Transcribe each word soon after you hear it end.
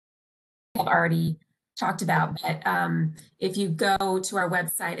already talked about. But if you go to our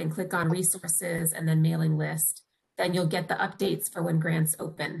website and click on resources and then mailing list, then you'll get the updates for when grants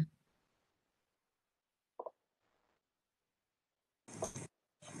open.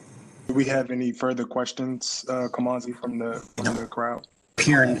 Do we have any further questions, Kamanzi, from the crowd?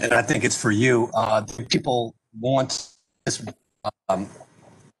 Here, and I think it's for you. People want this,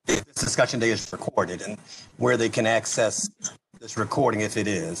 this discussion day is recorded, and where they can access this recording if it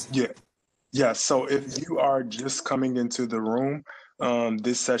is. Yeah. So if you are just coming into the room,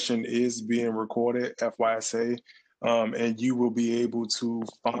 this session is being recorded, FYSA, and you will be able to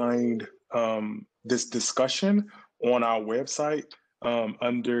find this discussion on our website.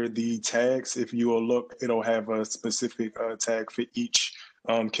 Under the tags, if you will look, it'll have a specific tag for each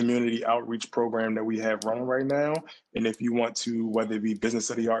community outreach program that we have running right now. And if you want to, whether it be Business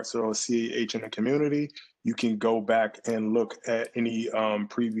of the Arts or CAH in the community, you can go back and look at any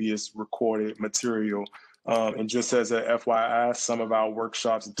previous recorded material. And just as a FYI, some of our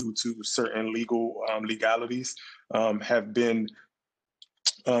workshops, due to certain legalities, have been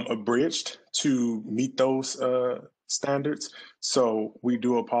abridged to meet those standards. So we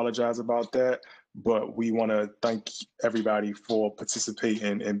do apologize about that, but we want to thank everybody for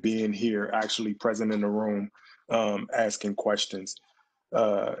participating and being here, actually present in the room, asking questions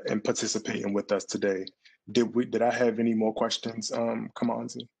and participating with us today. Did I have any more questions,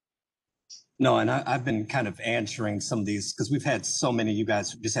 Kamanzi? No, and I've been kind of answering some of these because we've had so many. You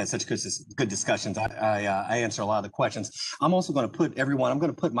guys just had such good discussions. I answer a lot of the questions. I'm also going to put I'm going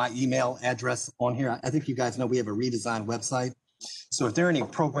to put my email address on here. I think you guys know we have a redesigned website. So if there are any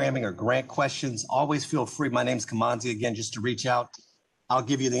programming or grant questions, always feel free. My name's Kamanzi, again, just to reach out. I'll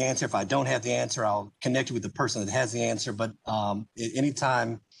give you the answer. If I don't have the answer, I'll connect you with the person that has the answer. But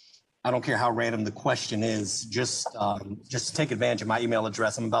anytime, I don't care how random the question is, just take advantage of my email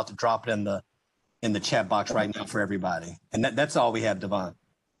address. I'm about to drop it in the chat box right now for everybody. And that's all we have, Devon.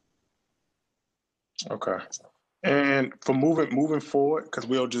 Okay. And for moving forward, because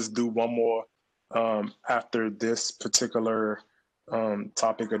we'll just do one more after this particular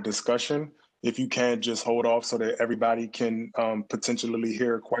topic of discussion. If you can just hold off so that everybody can potentially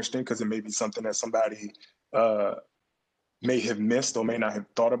hear a question, because it may be something that somebody may have missed or may not have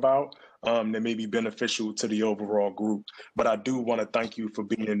thought about, that may be beneficial to the overall group. But I do want to thank you for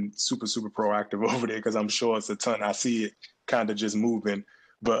being super, super proactive over there, because I'm sure it's a ton. I see it kind of just moving.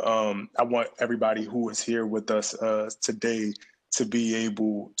 But I want everybody who is here with us today to be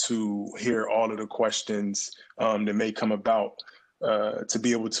able to hear all of the questions that may come about, to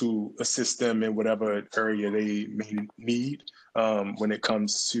be able to assist them in whatever area they may need when it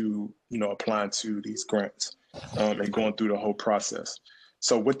comes to, applying to these grants and going through the whole process.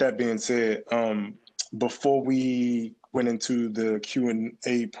 So with that being said, before we went into the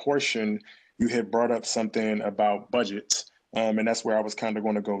Q&A portion, you had brought up something about budgets, and that's where I was kind of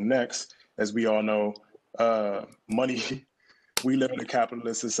going to go next. As we all know, money, we live in a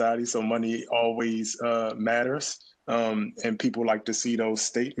capitalist society, so money always matters. And people like to see those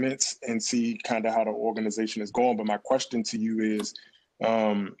statements and see kind of how the organization is going. But my question to you is,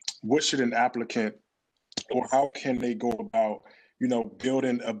 what should an applicant, or how can they go about,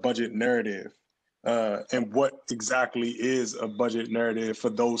 building a budget narrative? And what exactly is a budget narrative for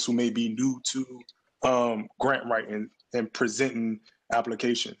those who may be new to grant writing and presenting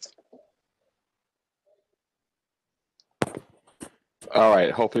applications? All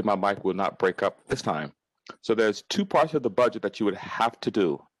right, hopefully my mic will not break up this time. So there's two parts of the budget that you would have to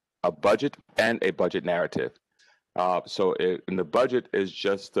do: a budget and a budget narrative. In the budget is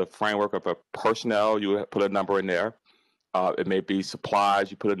just the framework of a personnel. You put a number in there. It may be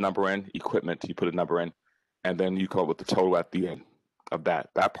supplies. You put a number in. Equipment. You put a number in, and then you come up with the total at the end of that.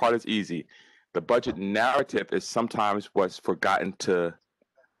 That part is easy. The budget narrative is sometimes what's forgotten to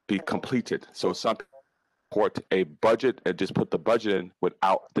be completed. So some support a budget and just put the budget in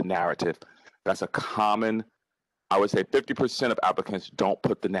without the narrative. That's a common, I would say 50% of applicants don't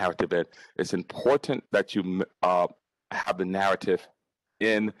put the narrative in. It's important that you have the narrative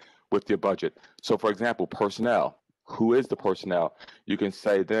in with your budget. So for example, personnel. Who is the personnel? You can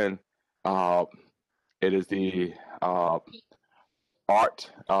say then it is the art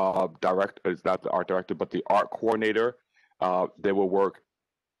director. It's not the art director, but the art coordinator. They will work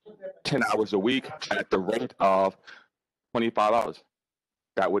 10 hours a week at the rate of $25.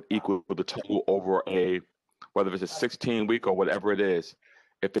 That would equal the total over whether it's a 16-week or whatever it is.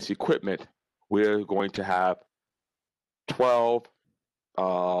 If it's equipment, we're going to have 12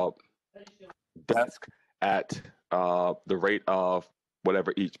 desks at the rate of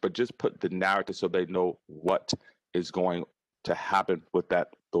whatever each, but just put the narrative so they know what is going to happen with that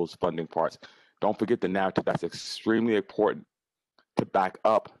those funding parts. Don't forget the narrative. That's extremely important to back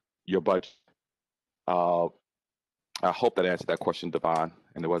up your budget. I hope that answered that question, Devon,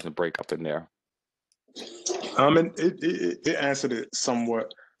 and there wasn't breakup in there. And it answered it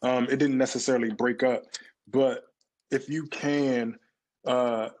somewhat. It didn't necessarily break up, but if you can,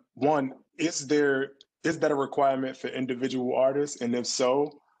 one, is that a requirement for individual artists? And if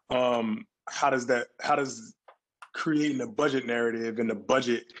so, how does creating a budget narrative and the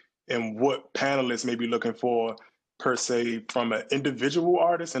budget and what panelists may be looking for per se from an individual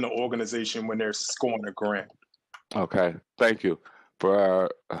artist and an organization when they're scoring a grant? Okay, thank you for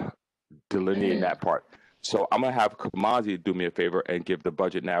delineating that part. So I'm gonna have Kamazi do me a favor and give the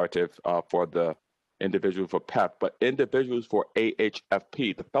budget narrative for the individual for PEP, but individuals for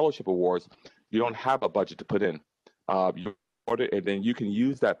AHFP, the fellowship awards, you don't have a budget to put in. You order, and then you can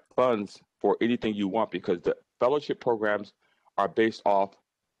use that funds for anything you want, because the fellowship programs are based off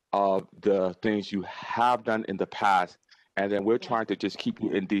of the things you have done in the past. And then we're trying to just keep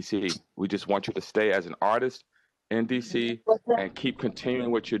you in DC. We just want you to stay as an artist in DC and keep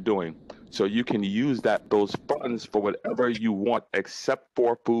continuing what you're doing. So you can use those funds for whatever you want, except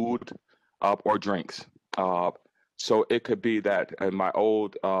for food or drinks. So it could be that, and my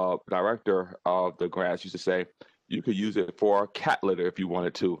old director of the grants used to say, you could use it for cat litter if you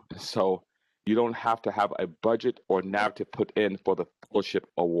wanted to. So you don't have to have a budget or narrative put in for the fellowship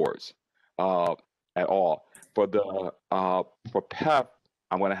awards at all. For the for PEP,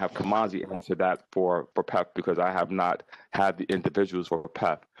 I'm going to have Kamazi answer that for PEP, because I have not had the individuals for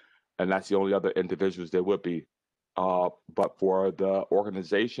PEP, and that's the only other individuals there would be. But for the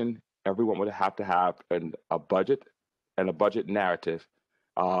organization, everyone would have to have a budget and a budget narrative.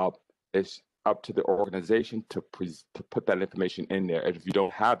 It's up to the organization to put that information in there. And if you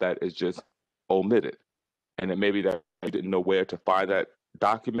don't have that, it's just omit it. And it may be that you didn't know where to find that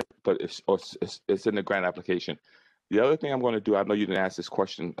document, but it's in the grant application. The other thing I'm going to do, I know you didn't ask this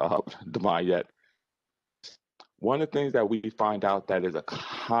question, Demai, yet. One of the things that we find out that is a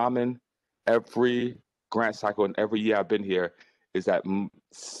common every grant cycle and every year I've been here is that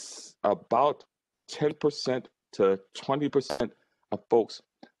about 10% to 20% of folks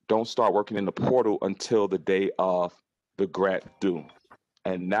don't start working in the portal until the day of the grant due.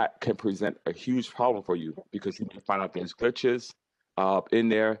 And that can present a huge problem for you, because you may find out there's glitches in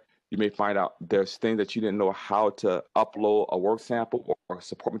there. You may find out there's things that you didn't know how to upload a work sample or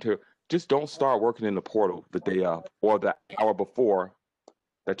support material. Just don't start working in the portal the day of or the hour before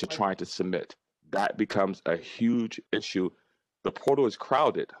that you're trying to submit. That becomes a huge issue. The portal is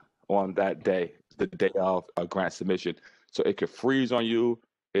crowded on that day, the day of a grant submission. So it could freeze on you.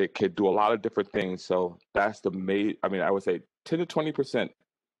 It could do a lot of different things. So that's the main, I would say 10 to 20%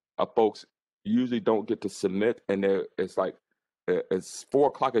 of folks usually don't get to submit. And it's like, it's 4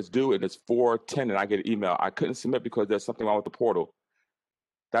 o'clock is due and it's 4:10 and I get an email. I couldn't submit because there's something wrong with the portal.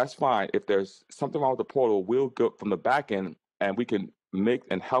 That's fine. If there's something wrong with the portal, we'll go from the back end and we can make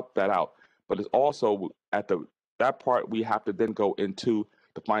and help that out. But it's also at that part we have to then go into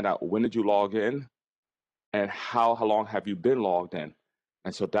to find out when did you log in and how long have you been logged in.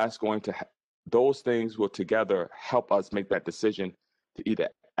 And so that's going to, those things will together help us make that decision to either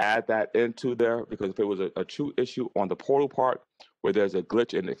add that into there, because if it was a true issue on the portal part where there's a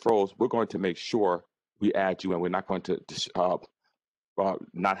glitch and it froze, we're going to make sure we add you and we're not going to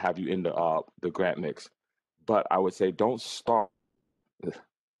not have you in the grant mix. But I would say don't start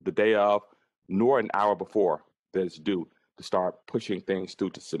the day of nor an hour before that it's due to start pushing things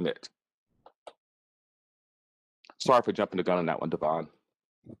through to submit. Sorry for jumping the gun on that one, Devon.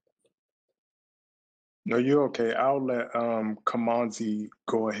 No, you're okay. I'll let Kamanzi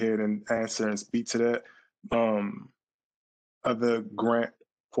go ahead and answer and speak to that other grant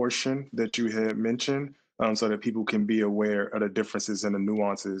portion that you had mentioned, so that people can be aware of the differences and the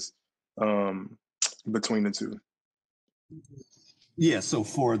nuances between the two. Yeah, so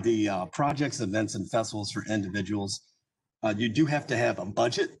for the projects, events, and festivals for individuals, you do have to have a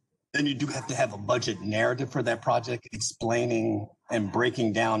budget, and you do have to have a budget narrative for that project, explaining and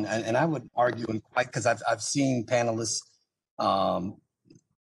breaking down. And I would argue, because I've seen panelists,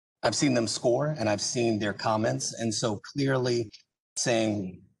 I've seen them score and I've seen their comments. And so clearly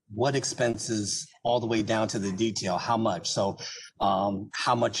saying what expenses all the way down to the detail, how much. So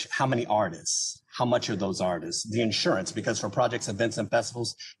how many artists, how much are those artists? The insurance, because for projects, events, and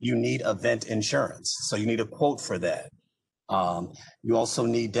festivals, you need event insurance. So you need a quote for that. You also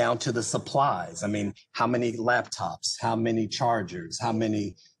need down to the supplies. I mean, how many laptops, how many chargers, how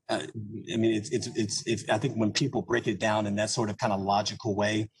many, I mean, it's, I think when people break it down in that sort of kind of logical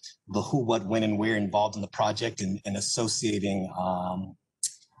way, the who, what, when, and where involved in the project and associating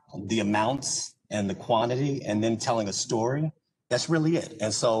the amounts and the quantity and then telling a story. That's really it.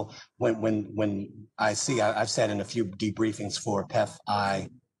 And so when I see, I've sat in a few debriefings for PEF-I,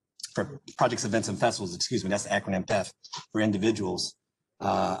 for projects, events, and festivals, excuse me, that's the acronym PEF for individuals.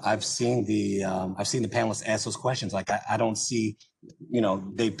 I've seen the panelists ask those questions. Like I don't see,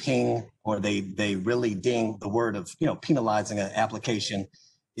 they ping or they really ding the word of, penalizing an application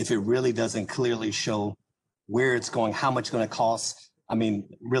if it really doesn't clearly show where it's going, how much it's going to cost. I mean,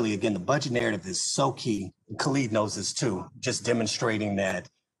 really, again, the budget narrative is so key. Khalid knows this too, just demonstrating that,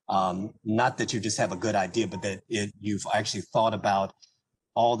 not that you just have a good idea, but that you've actually thought about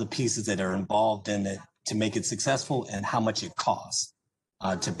all the pieces that are involved in it to make it successful and how much it costs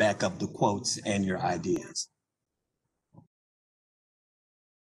to back up the quotes and your ideas.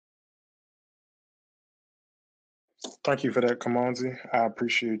 Thank you for that, Kamanzi. I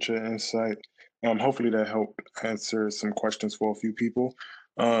appreciate your insight. Hopefully that helped answer some questions for a few people.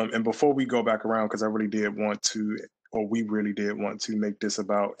 And before we go back around, because I really did want to, or we really did want to make this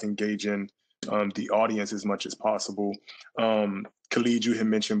about engaging the audience as much as possible. Khalid, you had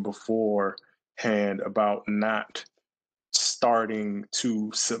mentioned beforehand about not starting to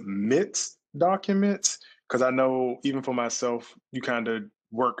submit documents, because I know even for myself, you kind of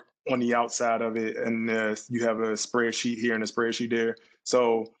work on the outside of it, and you have a spreadsheet here and a spreadsheet there.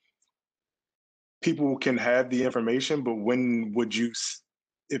 So people can have the information, but when would you,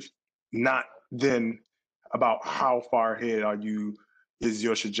 if not then, about how far ahead is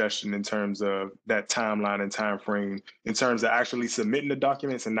your suggestion in terms of that timeline and time frame, in terms of actually submitting the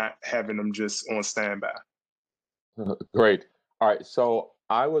documents and not having them just on standby? Great. All right. So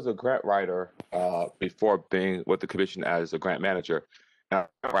I was a grant writer before being with the commission as a grant manager. And I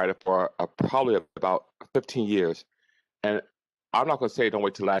was a writer for probably about 15 years. And I'm not going to say don't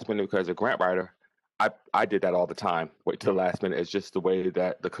wait till the last minute, because as a grant writer, I did that all the time. Wait till the last minute. It's just the way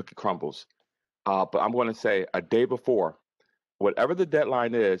that the cookie crumbles. But I'm going to say a day before, whatever the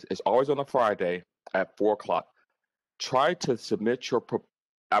deadline is, it's always on a Friday at 4 o'clock. Try to submit your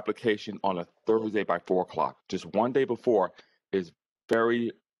application on a Thursday by 4 o'clock. Just one day before is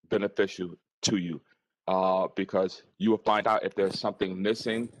very beneficial to you, because you will find out if there's something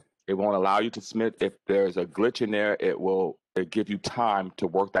missing. It won't allow you to submit. If there's a glitch in there, it give you time to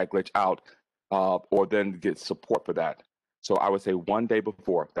work that glitch out, or then get support for that. So I would say one day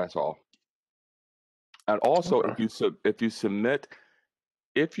before. That's all. And also, Okay. if you submit,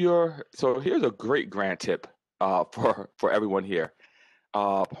 so here's a great grant tip for everyone here.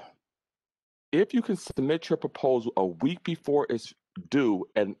 If you can submit your proposal a week before it's due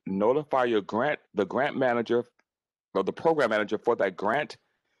and notify the grant manager or the program manager for that grant,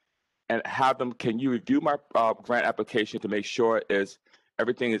 and have them, can you review my grant application to make sure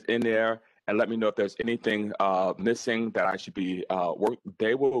everything is in there, and let me know if there's anything missing that I should be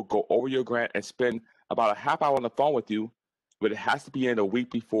they will go over your grant and spend about a half hour on the phone with you, but it has to be in a week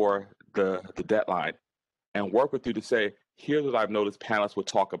before the deadline, and work with you to say, here's what I've noticed panelists will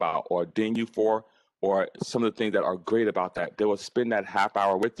talk about or ding you for, or some of the things that are great about that. They will spend that half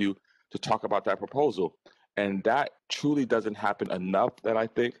hour with you to talk about that proposal. And that truly doesn't happen enough, that I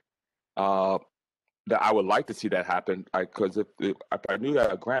think, that I would like to see that happen. Because if I knew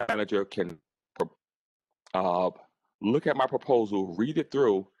that a grant manager can look at my proposal, read it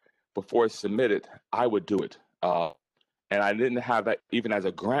through before it's submitted, I would do it. And I didn't have that even as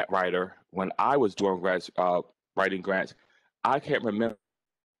a grant writer when I was doing writing grants. I can't remember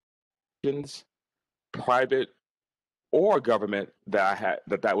private or government that I had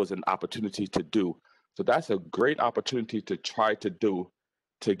that was an opportunity to do. So that's a great opportunity to try to do,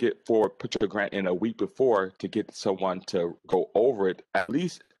 to get forward, put your grant in a week before, to get someone to go over it, at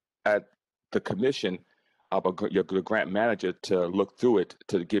least at the commission of your grant manager, to look through it,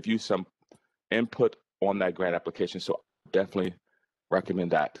 to give you some input on that grant application. So definitely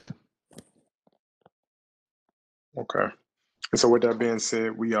recommend that. Okay. And so with that being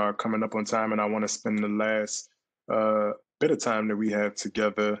said, we are coming up on time, and I want to spend the last bit of time that we have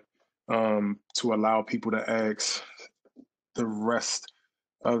together to allow people to ask the rest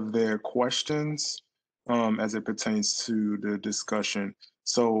of their questions as it pertains to the discussion.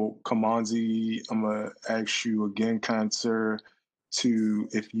 So Kamanzi, I'm gonna ask you again, kind sir, to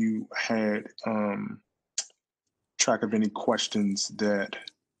if you had track of any questions that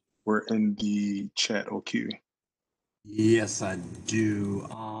were in the chat or queue. Yes, I do.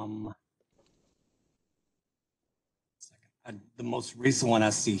 The most recent one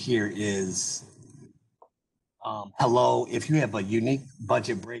I see here is, hello, if you have a unique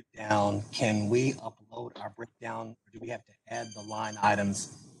budget breakdown, can we upload our breakdown, or do we have to add the line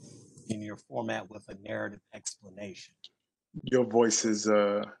items in your format with a narrative explanation? Your voice is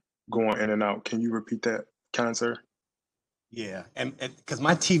going in and out. Can you repeat that, kind sir? Yeah, and because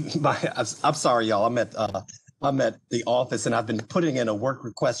my TV, I'm sorry, y'all. I'm at the office and I've been putting in a work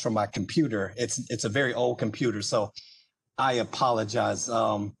request from my computer. It's a very old computer, so I apologize.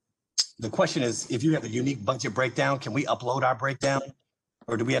 The question is, if you have a unique budget breakdown, can we upload our breakdown,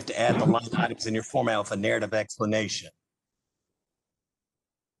 or do we have to add the line items in your format with a narrative explanation?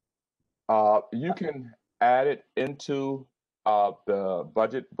 You can add it into the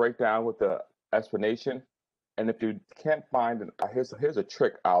budget breakdown with the explanation. And if you can't find, here's a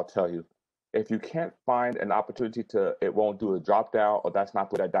trick I'll tell you. If you can't find an opportunity to, it won't do a drop down, or that's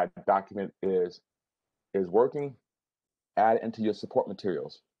not what that document is working, add it into your support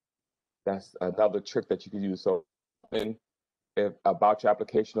materials. That's another trick that you can use. So, if about your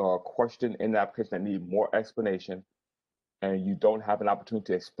application or a question in the application that need more explanation, and you don't have an opportunity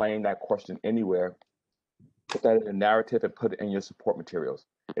to explain that question anywhere, put that in a narrative and put it in your support materials.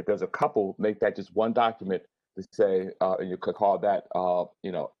 If there's a couple, make that just one document to say, and you could call that,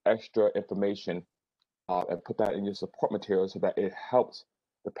 extra information, and put that in your support materials so that it helps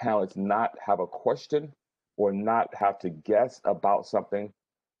the panelists not have a question or not have to guess about something,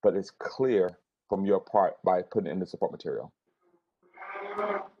 but it's clear from your part by putting it in the support material.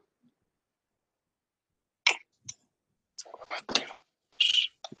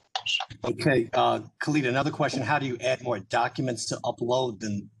 Okay, Khalid, another question: how do you add more documents to upload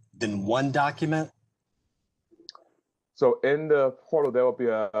than one document? So in the portal, there will be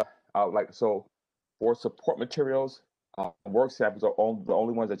for support materials, work samples are the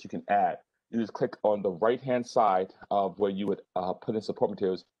only ones that you can add. You just click on the right-hand side of where you would put in support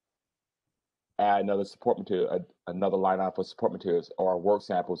materials, add another support material, another line item for support materials or work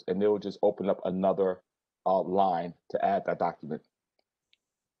samples, and it will just open up another line to add that document.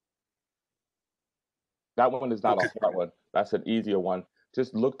 That one is not a hard one. That's an easier one.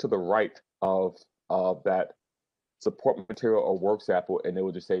 Just look to the right of that support material or work sample, and it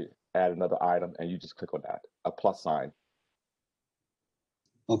will just say add another item, and you just click on that, a plus sign.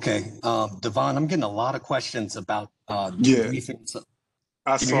 Okay, Devon, I'm getting a lot of questions about debriefing.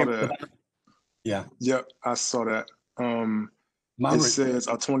 I saw that. Yeah. Yep, I saw that. It says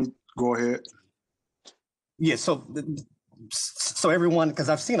 20. Go ahead. Yeah. So everyone, because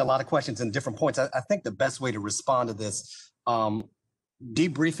I've seen a lot of questions in different points, I think the best way to respond to this,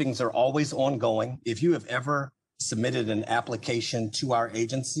 debriefings are always ongoing. If you have ever submitted an application to our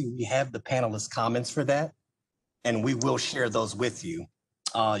agency, we have the panelist comments for that, and we will share those with you.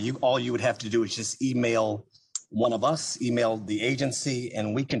 All you would have to do is just email one of us, email the agency,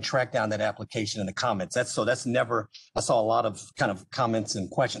 and we can track down that application in the comments. That's never, I saw a lot of kind of comments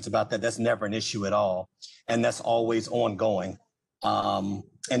and questions about that. That's never an issue at all. And that's always ongoing. And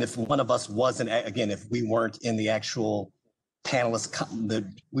if one of us wasn't, again, if we weren't in the actual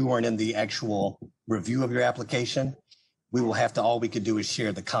we weren't in the actual review of your application, all we could do is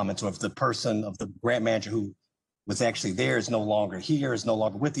share the comments. Or if the person of the grant manager who was actually there is no longer here, is no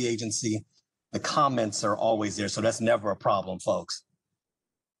longer with the agency, the comments are always there. So that's never a problem, folks.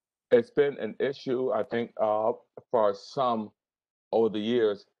 It's been an issue, I think, for some over the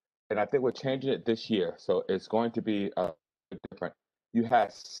years, and I think we're changing it this year. So it's going to be different. You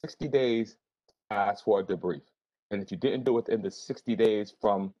had 60 days to ask for a debrief. And if you didn't do it within the 60 days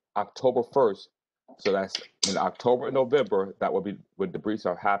from October 1st, so that's in October and November, that would be when debriefs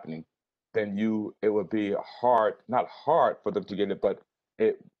are happening, then it would be not hard for them to get it, but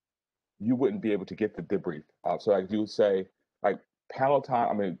you wouldn't be able to get the debrief. So like you would say, like panel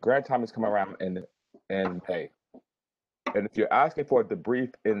time, grant time is coming around in May. And if you're asking for a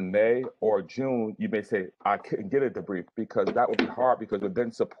debrief in May or June, you may say, I couldn't get a debrief, because that would be hard, because we're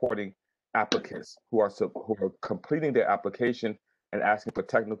then supporting applicants who are completing their application and asking for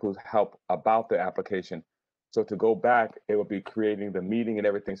technical help about their application. So to go back, it would be creating the meeting and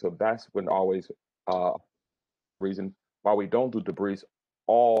everything. So that's when always reason why we don't do debriefs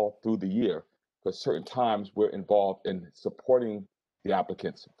all through the year, because certain times we're involved in supporting the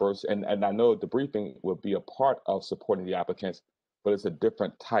applicants first. And I know debriefing will be a part of supporting the applicants, but it's a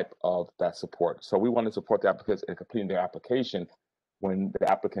different type of that support. So we want to support the applicants in completing their application when the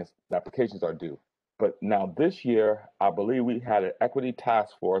applications are due. But now this year, I believe we had an equity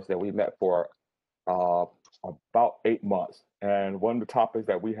task force that we met for about 8 months. And one of the topics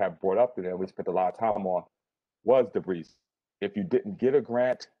that we have brought up and we spent a lot of time on was debriefs. If you didn't get a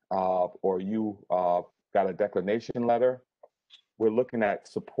grant or you got a declination letter, we're looking at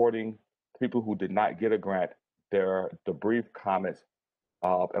supporting people who did not get a grant, their debrief comments.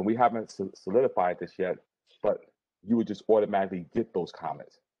 And we haven't solidified this yet, but you would just automatically get those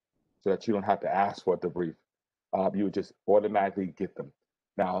comments so that you don't have to ask for a debrief. You would just automatically get them.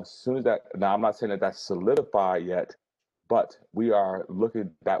 Now, as soon as that, now I'm not saying that that's solidified yet, but we are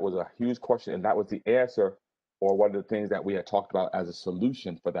looking, that was a huge question, and that was the answer, or one of the things that we had talked about as a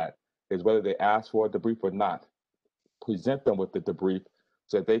solution for that, is whether they ask for a debrief or not, present them with the debrief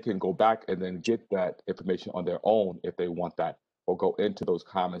so that they can go back and then get that information on their own if they want that, or go into those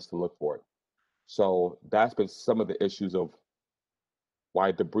comments to look for it. So that's been some of the issues of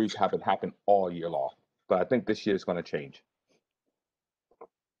why debriefs haven't happened all year long. But I think this year is going to change.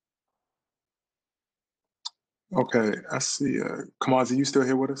 Okay, I see. Kamazi, you still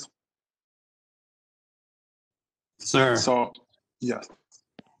here with us? Sir. So, yes.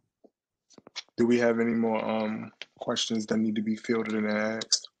 Do we have any more questions that need to be fielded and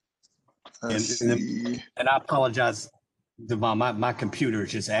asked? And I apologize, Devon, my computer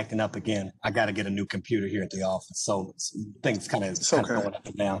is just acting up again. I got to get a new computer here at the office. So things kind of going up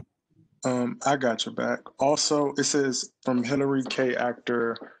and down. I got your back. Also, it says from Hillary K.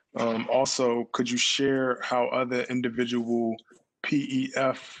 Actor, also, could you share how other individual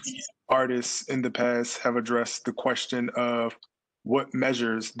PEF artists in the past have addressed the question of what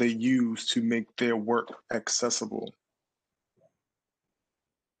measures they use to make their work accessible?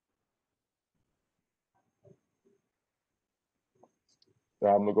 So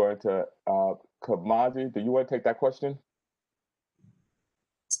I'm going to go into Kamazi. Do you want to take that question?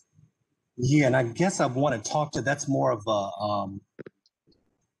 Yeah, and I guess I want to talk to, that's more of a,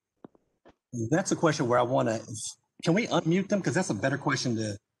 that's a question where I want to, can we unmute them? Because that's a better question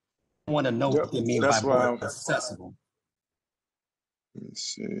to want to know what they mean by more accessible. Let me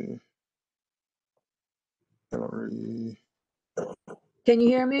see. Hillary. Can you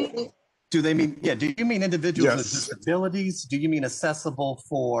hear me? Do they mean, yeah, do you mean individuals with Yes. disabilities? Do you mean accessible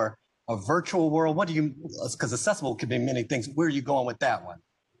for a virtual world? What do you, because accessible could be many things. Where are you going with that one?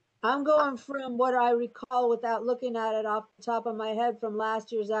 I'm going from what I recall without looking at it off the top of my head from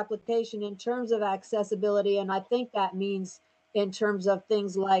last year's application in terms of accessibility. And I think that means in terms of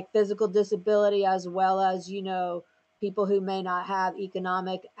things like physical disability, as well as, you know, people who may not have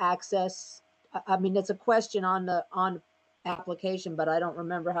economic access. I mean, it's a question on the application, but I don't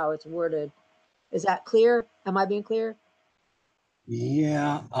remember how it's worded. Is that clear? Am I being clear?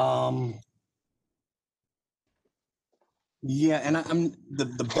 Yeah. Yeah, and I'm the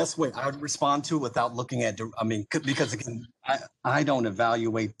best way I would respond to it without looking at, I mean, because again, I don't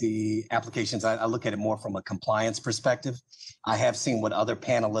evaluate the applications. I look at it more from a compliance perspective. I have seen what other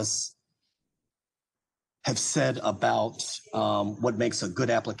panelists have said about what makes a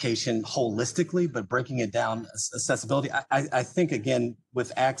good application holistically, but breaking it down, accessibility. I think again,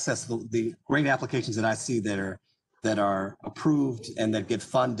 with access, the great applications that I see that are approved and that get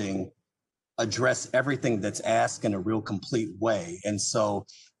funding address everything that's asked in a real complete way. And so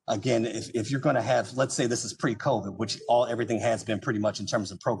again, if you're going to have, let's say this is pre-COVID, which everything has been pretty much in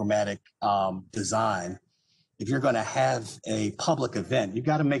terms of programmatic design. If you're going to have a public event, you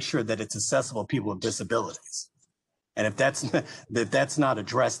got to make sure that it's accessible to people with disabilities. And if that's not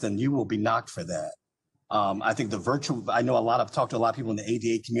addressed, then you will be knocked for that. I think the virtual, I know I've talked to a lot of people in the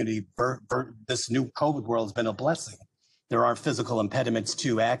ADA community. This new COVID world has been a blessing. There aren't physical impediments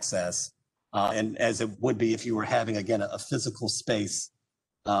to access. And as it would be if you were having, again, a physical space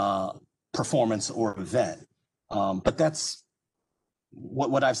performance or event. But that's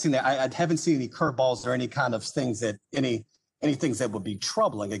what I've seen there. I haven't seen any curveballs or any kind of things that, any things that would be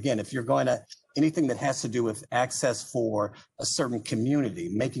troubling. Again, if you're going to, anything that has to do with access for a certain community,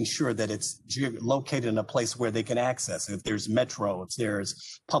 making sure that it's located in a place where they can access it. If there's metro, if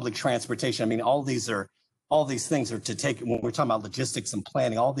there's public transportation, I mean, all these things are to take, when we're talking about logistics and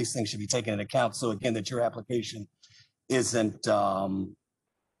planning, all these things should be taken into account. So again, that your application isn't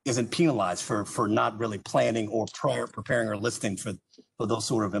penalized for not really planning or preparing or listing for those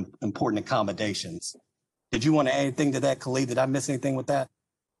sort of important accommodations. Did you want to add anything to that, Khalid? Did I miss anything with that?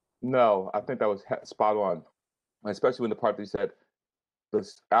 No, I think that was spot on, especially when the part that you said the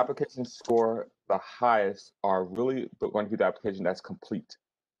applications score the highest are really going to be the application that's complete.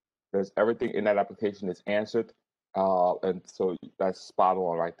 There's everything in that application is answered. And so that's spot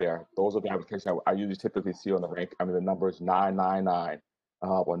on right there. Those are the applications I usually typically see on the rank. I mean, the numbers 999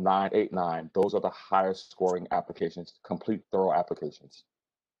 or 989. Those are the highest scoring applications, complete, thorough applications.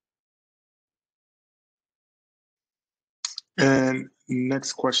 And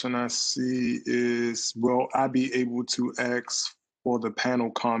next question I see is, will I be able to ask for the panel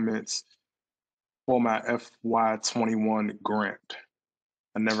comments for my FY21 grant?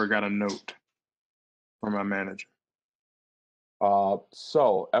 I never got a note from my manager.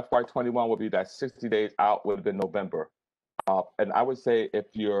 So FY21 will be that 60 days out would have been November. And I would say if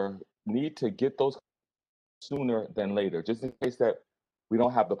you need to get those sooner than later, just in case that we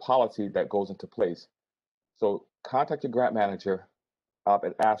don't have the policy that goes into place. So contact your grant manager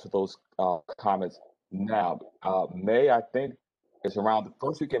and ask for those comments now. May, I think, is around the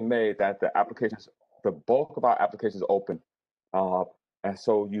first week in May that the applications, the bulk of our applications open. Uh, and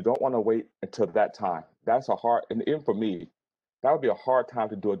so you don't want to wait until that time. That's a hard, and even for me, that would be a hard time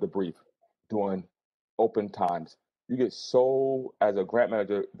to do a debrief during open times. You get so, as a grant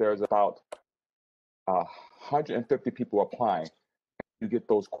manager, there's about 150 people applying. You get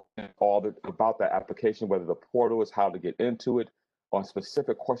those questions about that application, whether the portal is how to get into it, on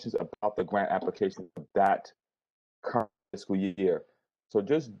specific questions about the grant application of that current fiscal year. So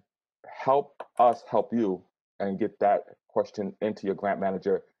just help us help you and get that question into your grant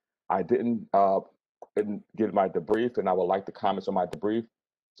manager. I didn't get my debrief, and I would like the comments on my debrief.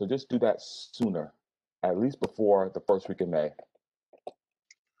 So just do that sooner, at least before the first week in May.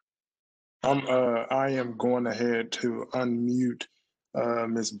 I am going ahead to unmute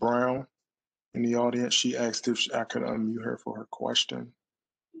Ms. Brown in the audience. She asked if I could unmute her for her question.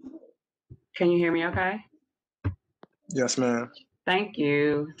 Can you hear me okay? Yes, ma'am. Thank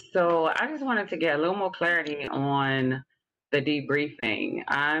you. So I just wanted to get a little more clarity on the debriefing.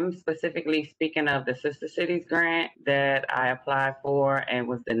 I'm specifically speaking of the Sister Cities grant that I applied for and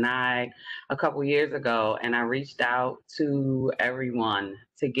was denied a couple years ago. And I reached out to everyone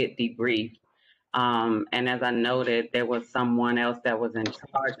to get debriefed. And as I noted, there was someone else that was in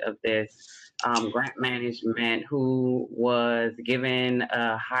charge of this grant management who was given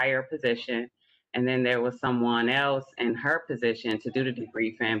a higher position. And then there was someone else in her position to do the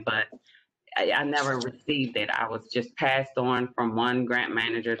debriefing, but I never received it. I was just passed on from one grant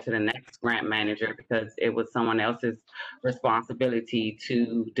manager to the next grant manager because it was someone else's responsibility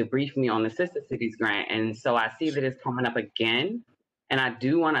to debrief me on the Sister Cities grant. And so I see that it's coming up again, and I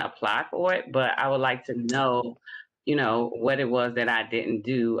do want to apply for it, but I would like to know, what it was that I didn't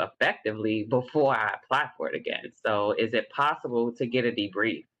do effectively before I apply for it again. So is it possible to get a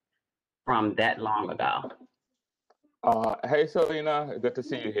debrief from that long ago? Hey, Selena, good to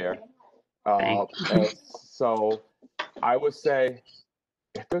see you here. Thank And so I would say,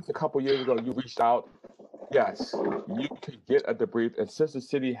 if it's a couple years ago you reached out, yes, you could get a debrief. And Sister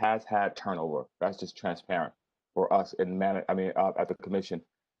City has had turnover. That's just transparent for us at the commission.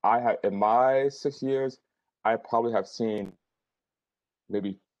 I have, in my 6 years, I probably have seen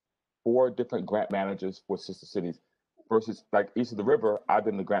maybe 4 different grant managers for Sister Cities versus like East of the River. I've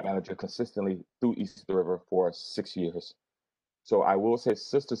been the grant manager consistently through East of the River for 6 years. So I will say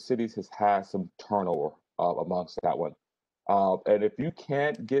Sister Cities has had some turnover amongst that one. And if you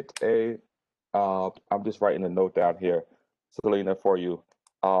can't get I'm just writing a note down here, Selena, for you.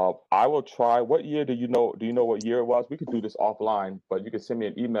 I will try. What year do you know? Do you know what year it was? We could do this offline, but you can send me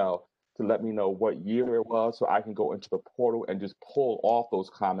an email to let me know what year it was, so I can go into the portal and just pull off those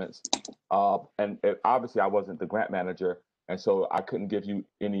comments. Obviously, I wasn't the grant manager, and so I couldn't give you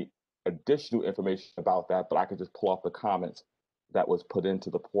any additional information about that. But I could just pull off the comments that was put into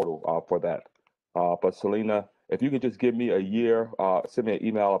the portal for that. But Selena, if you could just give me a year, send me an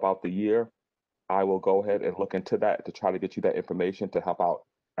email about the year, I will go ahead and look into that to try to get you that information to help out.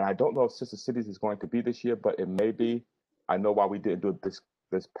 And I don't know if Sister Cities is going to be this year, but it may be. I know why we didn't do it this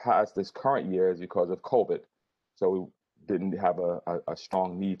current year is because of COVID. So we didn't have a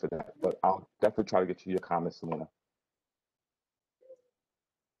strong need for that. But I'll definitely try to get you your comments, Selena.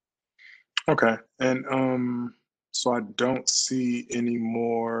 Okay. And so I don't see any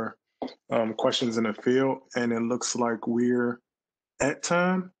more questions in the field, and it looks like we're at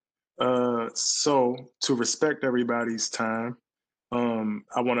time. So to respect everybody's time,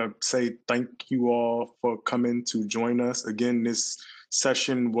 I want to say thank you all for coming to join us. Again, this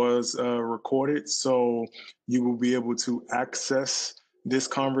session was recorded, so you will be able to access this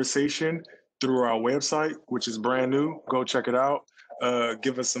conversation through our website, which is brand new. Go check it out.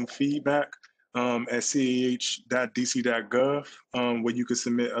 Give us some feedback at cah.dc.gov, where you can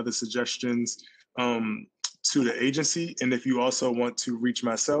submit other suggestions to the agency. And if you also want to reach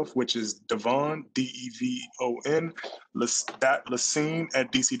myself, which is Devon, Devon, Lacine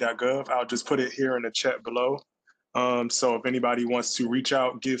at dc.gov, I'll just put it here in the chat below. So if anybody wants to reach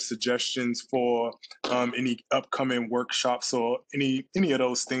out, give suggestions for any upcoming workshops or any of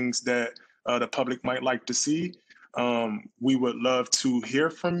those things that the public might like to see, we would love to hear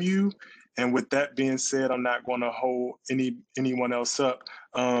from you. And with that being said, I'm not going to hold anyone else up.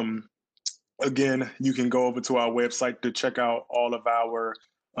 Again, you can go over to our website to check out all of our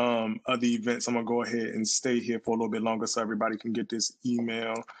other events. I'm going to go ahead and stay here for a little bit longer so everybody can get this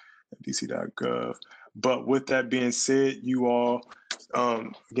email at dc.gov. But with that being said, you all,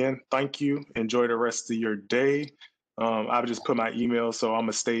 again, thank you. Enjoy the rest of your day. I've just put my email, so I'm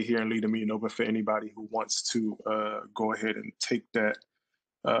gonna stay here and leave the meeting open for anybody who wants to go ahead and take that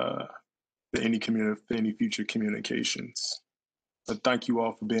for any future communications. But thank you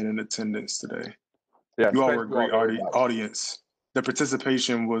all for being in attendance today. Yes, You all thank were a you all great very much. audience. The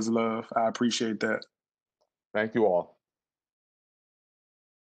participation was love. I appreciate that. Thank you all.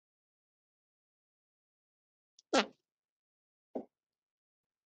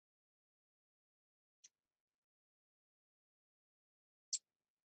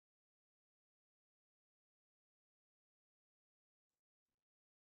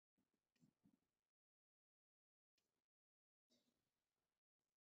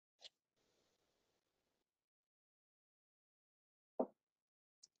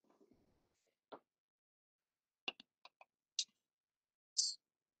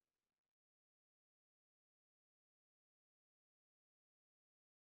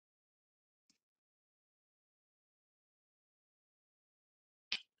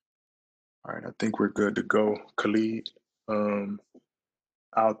 All right, I think we're good to go. Khalid,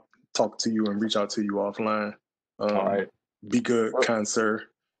 I'll talk to you and reach out to you offline. All right. Be good, Well, kind sir.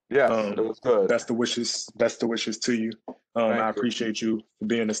 yes, it was good. Best of wishes to you. I appreciate you for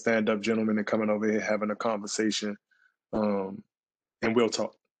being a stand-up gentleman and coming over here having a conversation. And we'll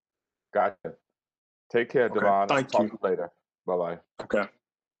talk. Gotcha. Take care, Okay, Devon. thank Talk you. to you later. Bye-bye. Okay.